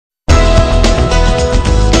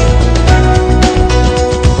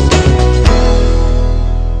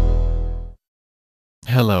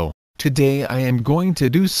Today I am going to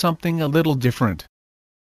do something a little different.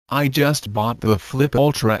 I just bought the Flip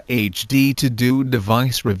Ultra HD to do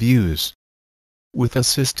device reviews. With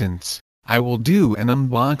assistance, I will do an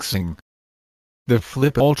unboxing. The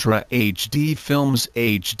Flip Ultra HD films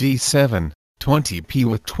HD 720p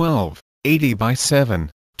with 1280 by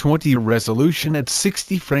 720 resolution at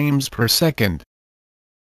 60 frames per second.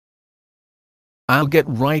 I'll get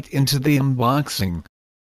right into the unboxing.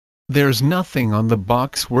 There's nothing on the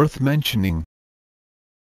box worth mentioning.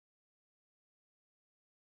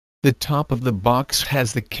 The top of the box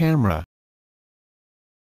has the camera.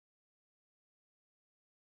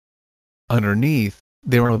 Underneath,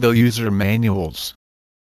 there are the user manuals.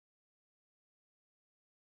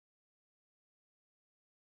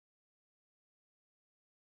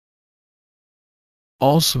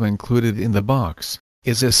 Also included in the box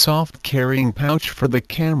is a soft carrying pouch for the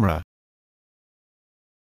camera.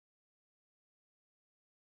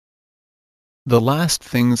 The last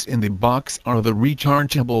things in the box are the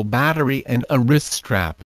rechargeable battery and a wrist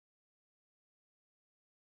strap.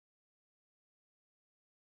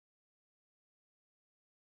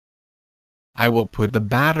 I will put the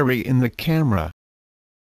battery in the camera.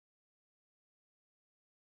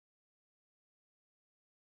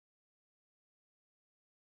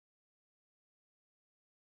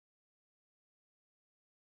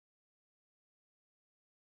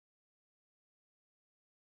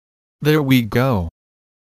 There we go.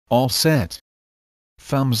 All set.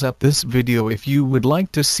 Thumbs up this video if you would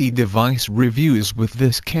like to see device reviews with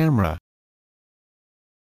this camera.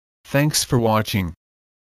 Thanks for watching.